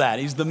 How's that?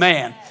 He's the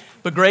man.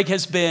 But Greg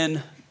has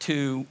been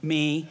to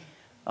me,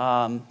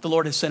 the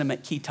Lord has sent him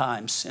at key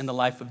times in the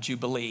life of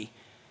Jubilee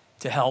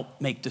to help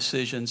make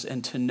decisions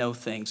and to know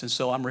things. And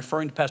so I'm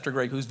referring to Pastor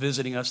Greg, who's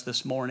visiting us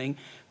this morning,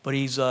 but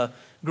he's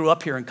grew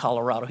up here in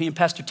Colorado. He and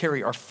Pastor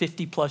Terry are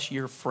 50-plus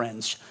year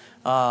friends.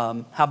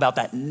 How about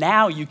that?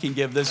 Now you can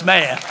give this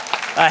man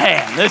a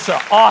hand. This is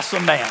an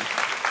awesome man.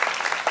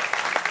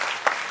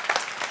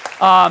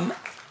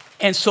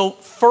 And so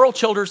Furl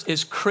Childers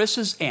is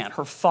Chris's aunt,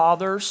 her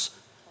father's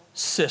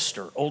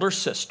sister, older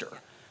sister.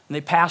 And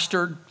they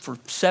pastored for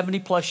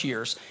 70-plus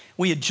years.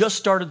 We had just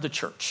started the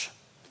church.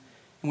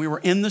 And we were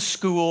in the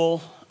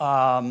school.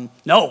 It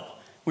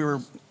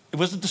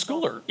wasn't the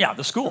school.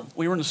 The school.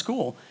 We were in the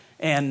school.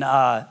 And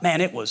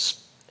it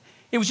was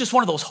just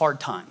one of those hard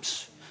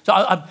times.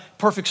 So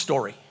perfect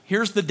story.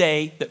 Here's the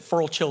day that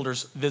Furl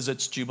Childers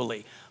visits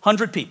Jubilee.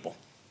 100 people,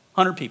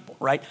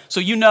 right? So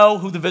you know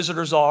who the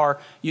visitors are.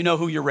 You know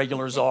who your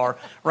regulars are,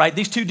 right?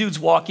 These 2 dudes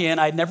walk in.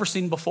 I'd never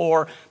seen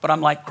before, but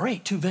I'm like,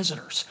 great, 2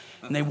 visitors.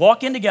 And they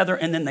walk in together,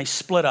 and then they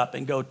split up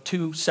and go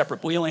 2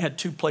 separate. We only had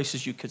 2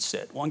 places you could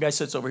sit. One guy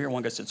sits over here,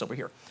 one guy sits over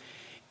here.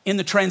 In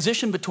the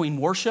transition between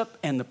worship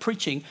and the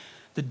preaching,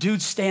 the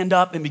dudes stand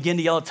up and begin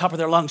to yell at the top of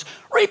their lungs,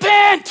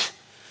 repent!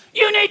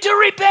 You need to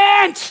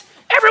repent!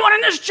 Everyone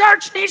in this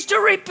church needs to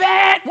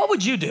repent! What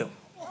would you do?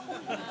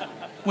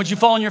 Would you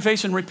fall on your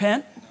face and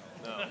repent?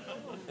 No.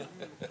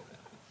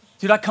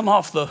 Dude, I come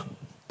off the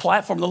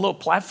platform, the little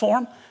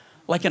platform,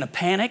 like in a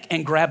panic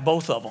and grab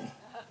both of them.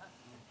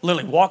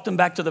 Literally walked them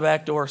back to the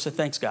back door, said,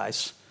 thanks,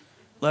 guys.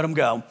 Let them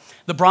go.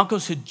 The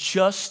Broncos had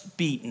just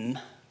beaten,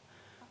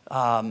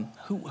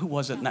 who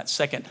was it in that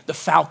second? The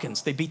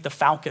Falcons. They beat the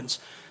Falcons.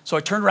 So I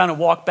turned around and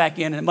walked back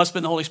in, and it must have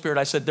been the Holy Spirit.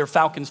 I said, they're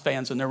Falcons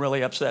fans, and they're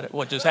really upset at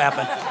what just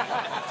happened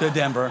to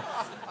Denver.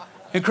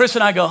 And Chris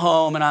and I go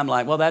home, and I'm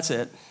like, well, that's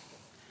it.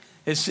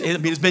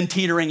 It's been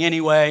teetering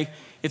anyway.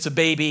 It's a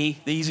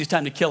baby. The easiest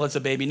time to kill it's a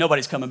baby.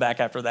 Nobody's coming back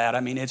after that. I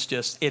mean,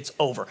 it's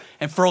over.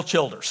 And Furl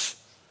Childers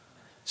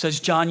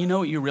says, John, you know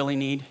what you really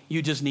need?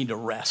 You just need to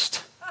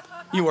rest.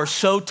 You are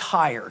so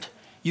tired.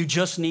 You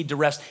just need to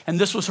rest. And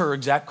this was her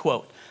exact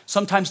quote.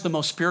 Sometimes the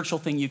most spiritual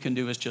thing you can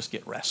do is just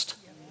get rest.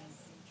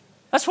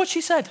 That's what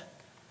she said.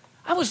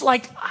 I was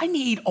like, I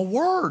need a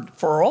word,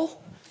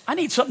 Furl. I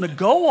need something to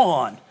go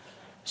on.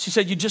 She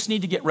said, you just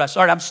need to get rest.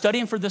 All right, I'm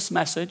studying for this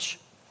message,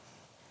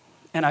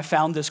 and I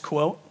found this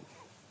quote.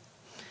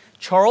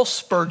 Charles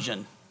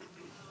Spurgeon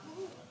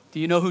Do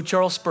you know who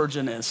Charles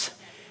Spurgeon is?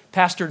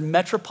 Pastored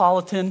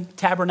Metropolitan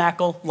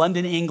Tabernacle,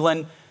 London,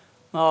 England,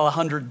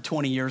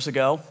 120 years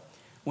ago,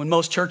 when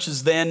most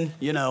churches then,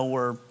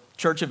 were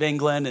Church of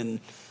England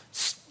and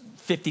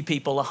 50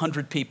 people,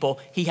 100 people.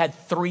 He had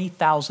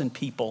 3,000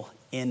 people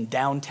in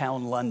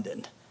downtown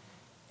London,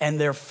 and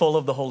they're full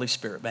of the Holy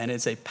Spirit, man.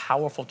 It's a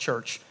powerful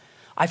church.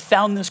 I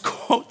found this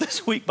quote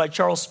this week by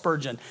Charles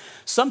Spurgeon.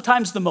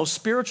 Sometimes the most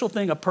spiritual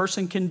thing a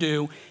person can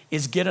do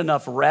is get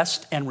enough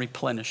rest and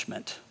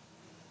replenishment.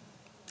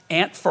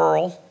 Aunt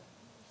Furl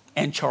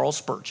and Charles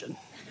Spurgeon.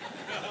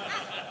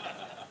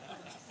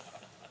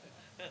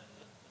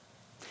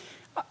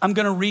 I'm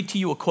going to read to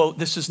you a quote.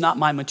 This is not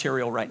my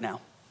material right now.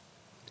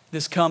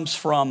 This comes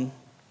from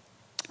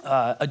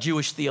a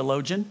Jewish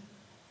theologian,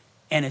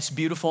 and it's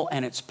beautiful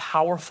and it's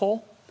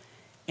powerful.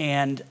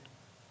 And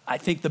I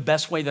think the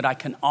best way that I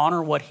can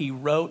honor what he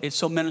wrote, it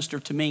so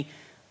ministered to me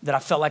that I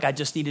felt like I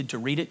just needed to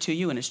read it to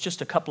you, and it's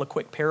just a couple of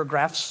quick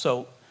paragraphs,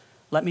 so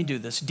let me do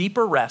this.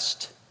 Deeper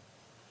rest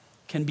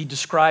can be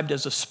described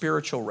as a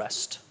spiritual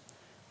rest,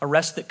 a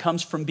rest that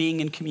comes from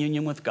being in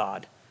communion with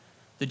God.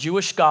 The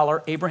Jewish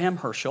scholar Abraham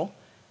Herschel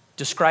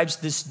describes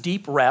this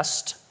deep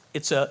rest.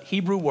 It's a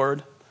Hebrew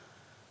word,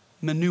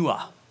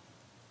 menua.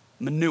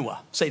 Menua,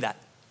 say that,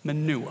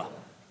 menua.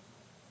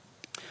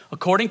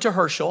 According to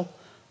Herschel,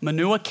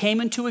 menua came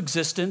into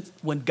existence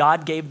when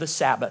God gave the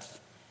Sabbath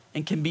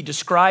and can be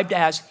described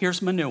as,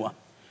 here's menua,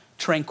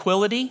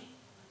 tranquility,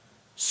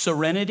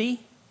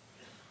 serenity,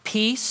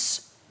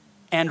 peace,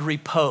 and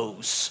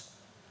repose.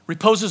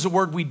 Repose is a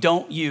word we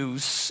don't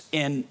use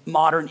in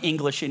modern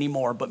English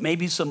anymore, but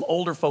maybe some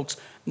older folks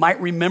might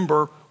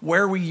remember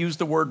where we used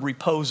the word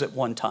repose at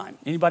one time.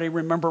 Anybody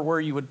remember where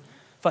you would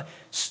find?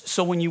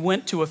 So when you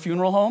went to a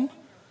funeral home,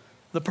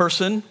 the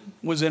person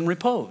was in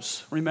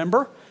repose,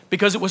 remember?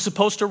 Because it was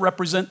supposed to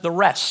represent the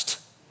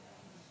rest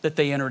that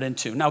they entered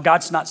into. Now,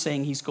 God's not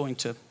saying he's going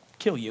to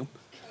kill you,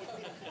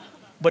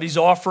 but he's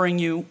offering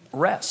you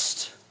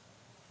rest.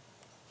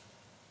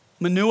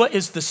 Menua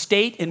is the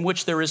state in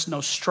which there is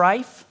no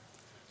strife,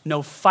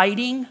 no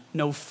fighting,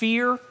 no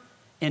fear,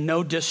 and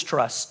no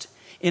distrust.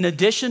 In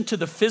addition to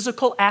the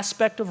physical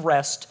aspect of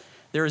rest,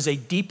 there is a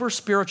deeper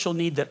spiritual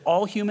need that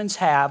all humans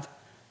have,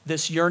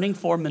 this yearning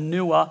for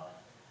menua,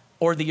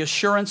 or the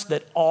assurance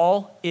that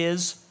all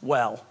is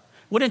well.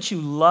 Wouldn't you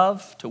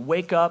love to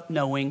wake up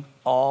knowing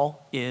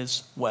all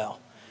is well?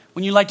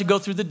 When you like to go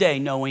through the day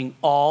knowing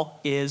all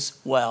is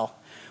well?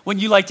 When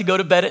you like to go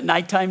to bed at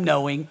nighttime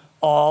knowing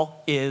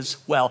all is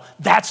well?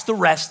 That's the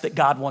rest that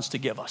God wants to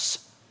give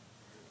us.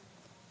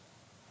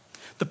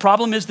 The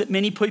problem is that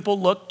many people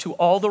look to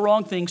all the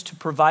wrong things to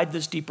provide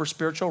this deeper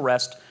spiritual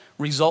rest,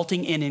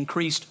 resulting in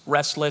increased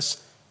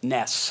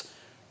restlessness.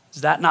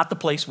 Is that not the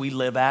place we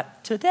live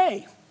at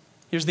today?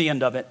 Here's the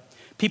end of it.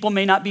 People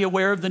may not be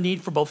aware of the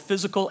need for both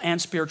physical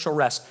and spiritual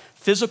rest.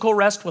 Physical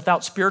rest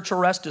without spiritual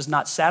rest is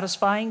not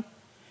satisfying,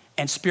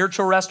 and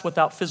spiritual rest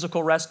without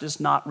physical rest is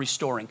not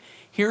restoring.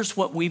 Here's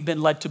what we've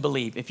been led to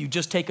believe. If you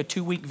just take a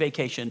 2-week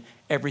vacation,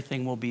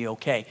 everything will be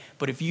okay.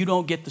 But if you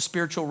don't get the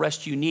spiritual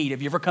rest you need,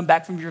 have you ever come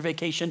back from your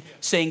vacation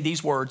saying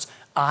these words,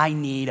 I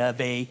need a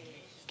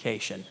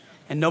vacation?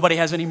 And nobody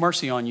has any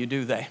mercy on you,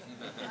 do they?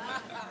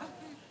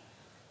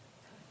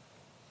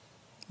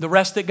 The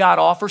rest that God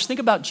offers, think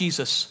about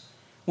Jesus.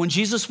 When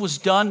Jesus was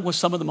done with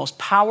some of the most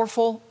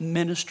powerful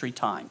ministry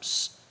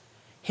times,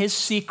 his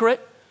secret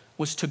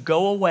was to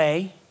go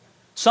away,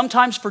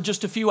 sometimes for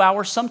just a few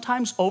hours,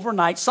 sometimes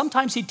overnight.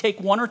 Sometimes he'd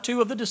take 1 or 2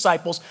 of the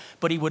disciples,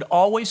 but he would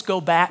always go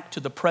back to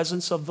the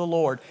presence of the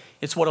Lord.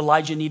 It's what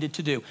Elijah needed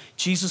to do.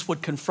 Jesus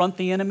would confront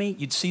the enemy.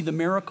 You'd see the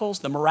miracles,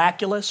 the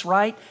miraculous,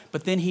 right?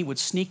 But then he would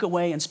sneak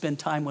away and spend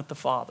time with the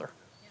Father.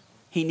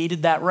 He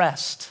needed that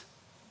rest.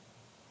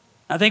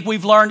 I think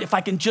we've learned if I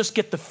can just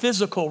get the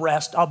physical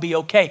rest, I'll be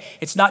okay.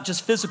 It's not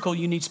just physical,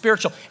 you need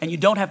spiritual. And you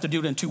don't have to do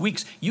it in 2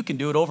 weeks. You can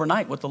do it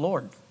overnight with the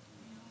Lord.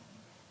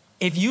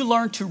 If you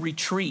learn to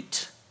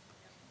retreat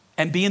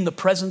and be in the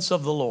presence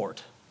of the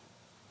Lord.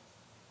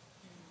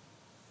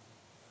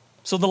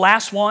 So the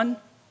last one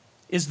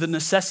is the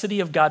necessity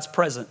of God's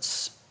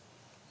presence.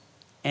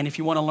 And if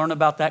you want to learn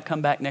about that,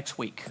 come back next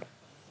week.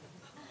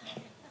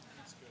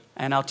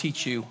 And I'll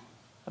teach you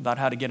about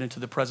how to get into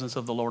the presence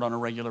of the Lord on a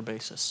regular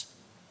basis.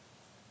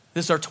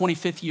 This is our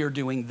 25th year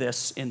doing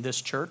this in this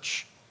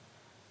church.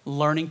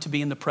 Learning to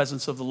be in the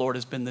presence of the Lord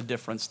has been the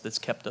difference that's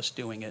kept us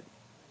doing it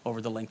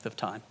over the length of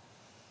time.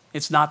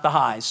 It's not the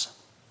highs,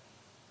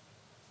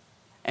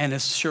 and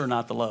it's sure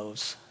not the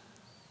lows.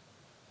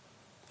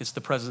 It's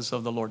the presence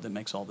of the Lord that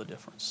makes all the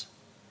difference.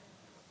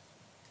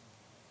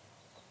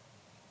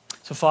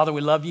 So, Father,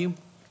 we love you.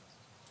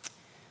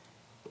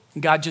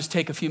 God, just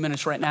take a few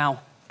minutes right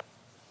now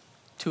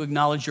to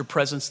acknowledge your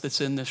presence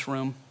that's in this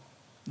room,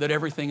 that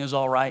everything is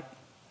all right,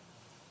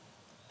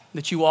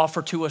 that you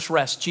offer to us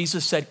rest.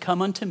 Jesus said,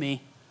 come unto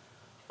me,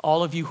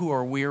 all of you who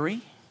are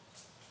weary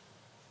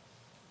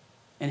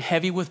and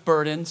heavy with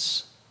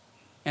burdens,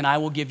 and I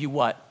will give you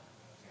what?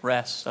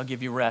 Rest. I'll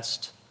give you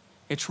rest.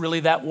 It's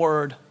really that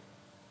word,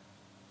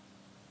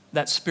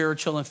 that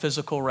spiritual and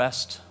physical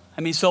rest.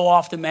 I mean, so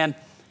often, man,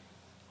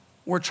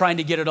 we're trying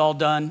to get it all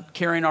done,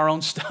 carrying our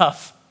own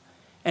stuff,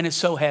 and it's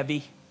so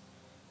heavy.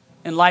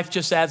 And life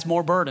just adds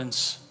more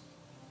burdens.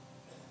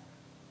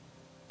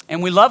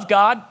 And we love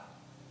God,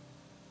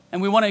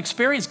 and we want to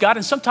experience God,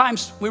 and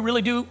sometimes we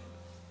really do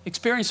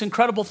experience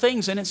incredible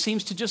things, and it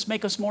seems to just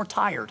make us more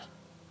tired.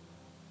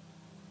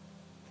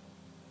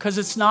 Because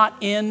it's not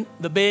in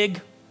the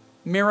big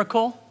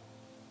miracle.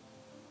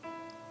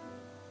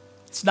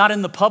 It's not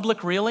in the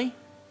public, really.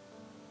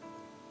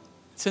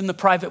 It's in the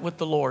private with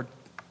the Lord,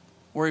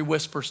 where he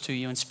whispers to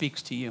you and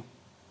speaks to you,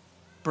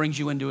 brings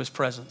you into his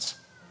presence.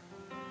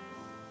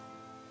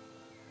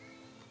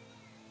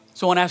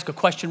 So I want to ask a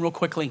question real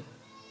quickly.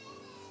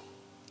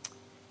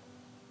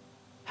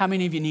 How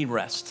many of you need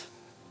rest?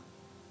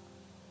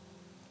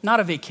 Not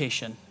a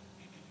vacation,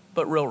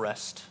 but real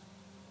rest.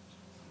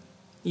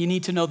 You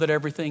need to know that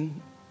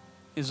everything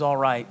is all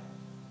right,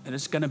 and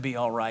it's going to be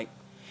all right.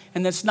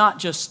 And that's not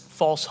just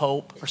false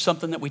hope or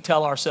something that we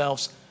tell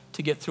ourselves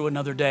to get through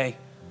another day,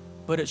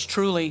 but it's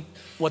truly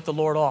what the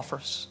Lord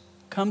offers.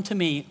 Come to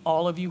me,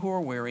 all of you who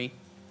are weary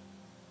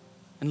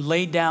and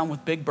laid down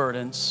with big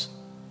burdens,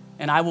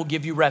 and I will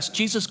give you rest.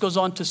 Jesus goes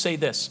on to say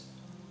this,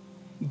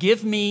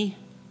 give me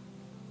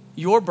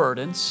your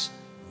burdens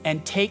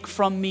and take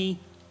from me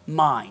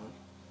mine,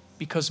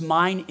 because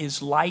mine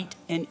is light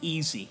and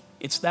easy.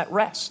 It's that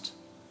rest.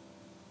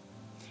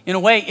 In a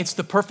way, it's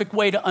the perfect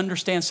way to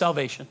understand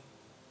salvation.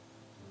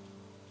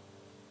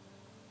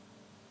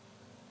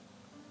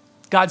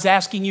 God's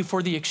asking you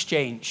for the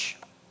exchange.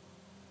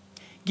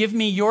 Give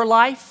me your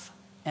life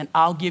and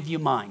I'll give you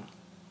mine.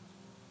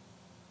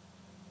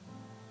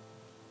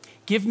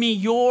 Give me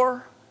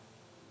your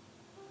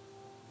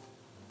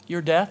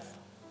death,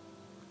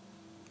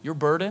 your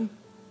burden,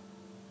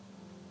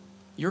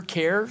 your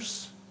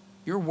cares,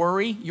 your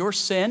worry, your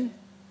sin,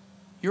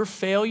 your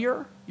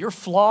failure, your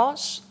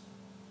flaws,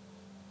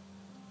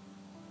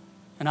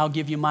 and I'll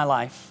give you my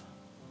life.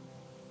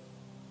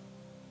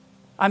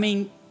 I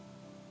mean,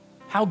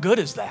 how good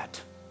is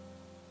that?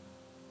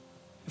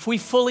 If we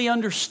fully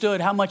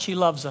understood how much he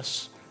loves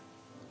us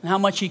and how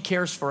much he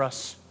cares for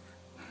us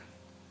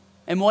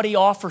and what he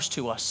offers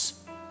to us.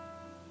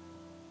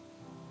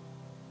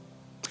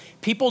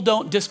 People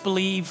don't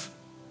disbelieve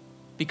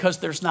because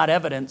there's not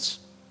evidence.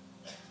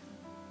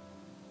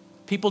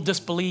 People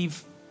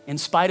disbelieve in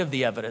spite of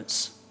the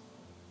evidence.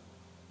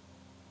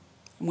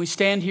 And we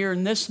stand here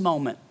in this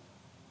moment.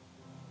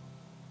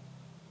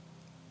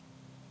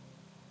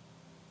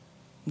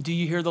 Do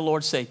you hear the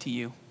Lord say to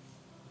you,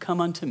 come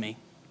unto me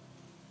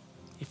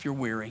if you're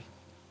weary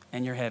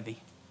and you're heavy,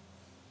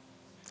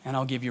 and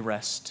I'll give you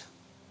rest.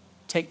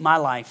 Take my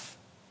life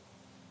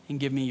and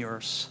give me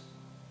yours.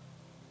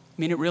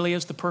 I mean, it really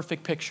is the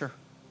perfect picture.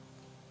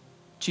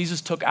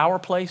 Jesus took our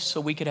place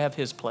so we could have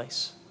his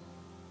place.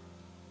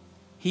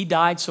 He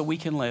died so we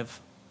can live.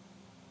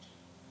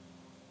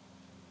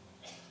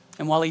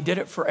 And while he did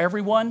it for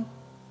everyone,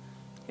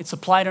 it's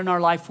applied in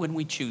our life when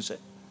we choose it.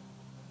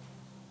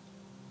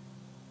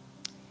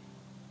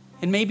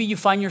 And maybe you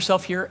find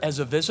yourself here as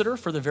a visitor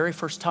for the very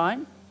first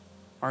time,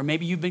 or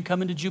maybe you've been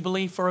coming to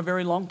Jubilee for a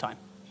very long time.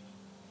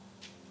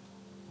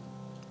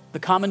 The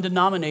common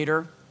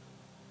denominator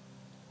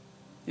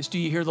is, do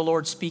you hear the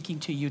Lord speaking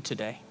to you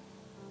today?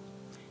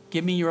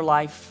 Give me your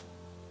life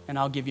and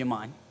I'll give you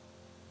mine.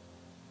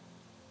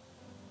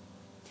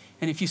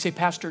 And if you say,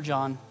 Pastor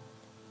John,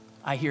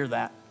 I hear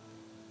that.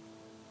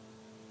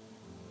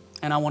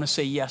 And I want to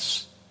say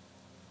yes.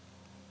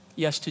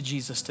 Yes to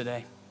Jesus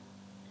today.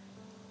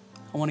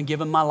 I want to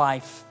give him my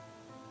life,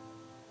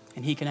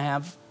 and he can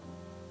have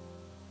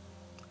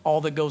all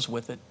that goes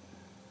with it.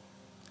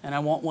 And I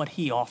want what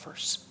he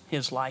offers,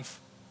 his life,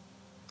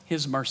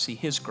 his mercy,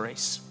 his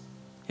grace,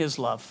 his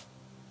love.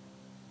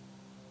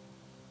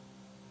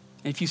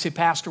 And if you say,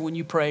 Pastor, when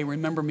you pray,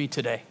 remember me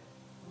today.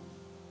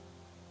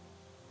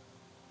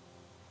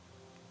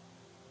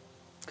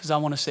 Because I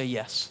want to say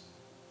yes.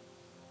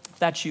 If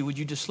that's you, would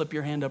you just slip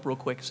your hand up real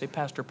quick and say,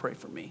 Pastor, pray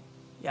for me.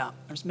 Yeah,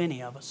 there's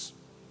many of us.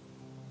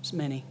 There's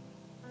many.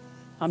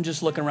 I'm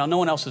just looking around. No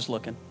one else is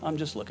looking. I'm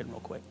just looking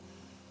real quick.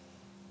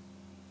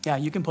 Yeah,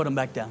 you can put them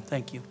back down.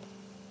 Thank you.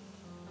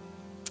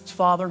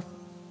 Father,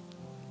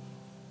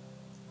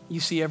 you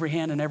see every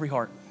hand and every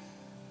heart.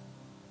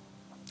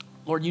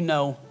 Lord, you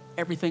know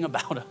everything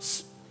about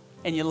us,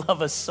 and you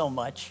love us so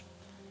much.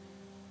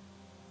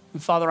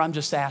 And Father, I'm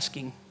just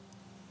asking,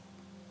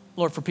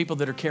 Lord, for people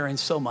that are carrying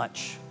so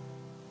much,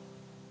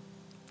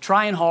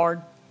 trying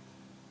hard,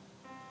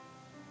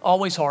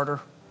 always harder.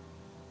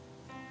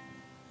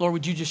 Lord,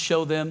 would you just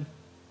show them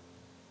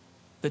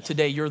that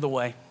today you're the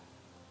way?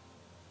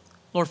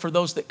 Lord, for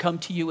those that come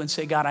to you and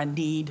say, God, I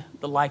need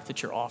the life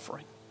that you're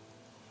offering.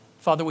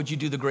 Father, would you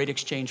do the great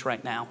exchange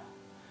right now?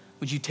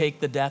 Would you take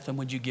the death and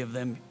would you give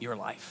them your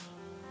life?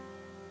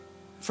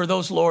 For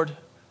those, Lord,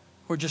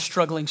 who are just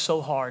struggling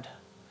so hard,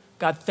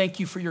 God, thank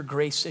you for your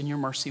grace and your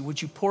mercy.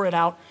 Would you pour it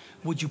out?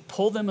 Would you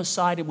pull them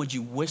aside and would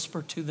you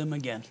whisper to them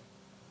again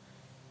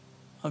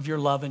of your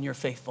love and your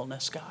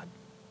faithfulness, God,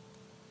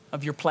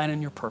 of your plan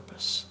and your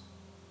purpose?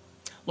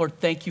 Lord,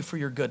 thank you for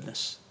your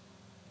goodness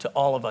to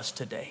all of us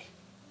today.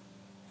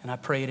 And I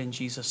pray it in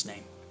Jesus'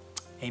 name.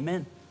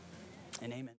 Amen and amen.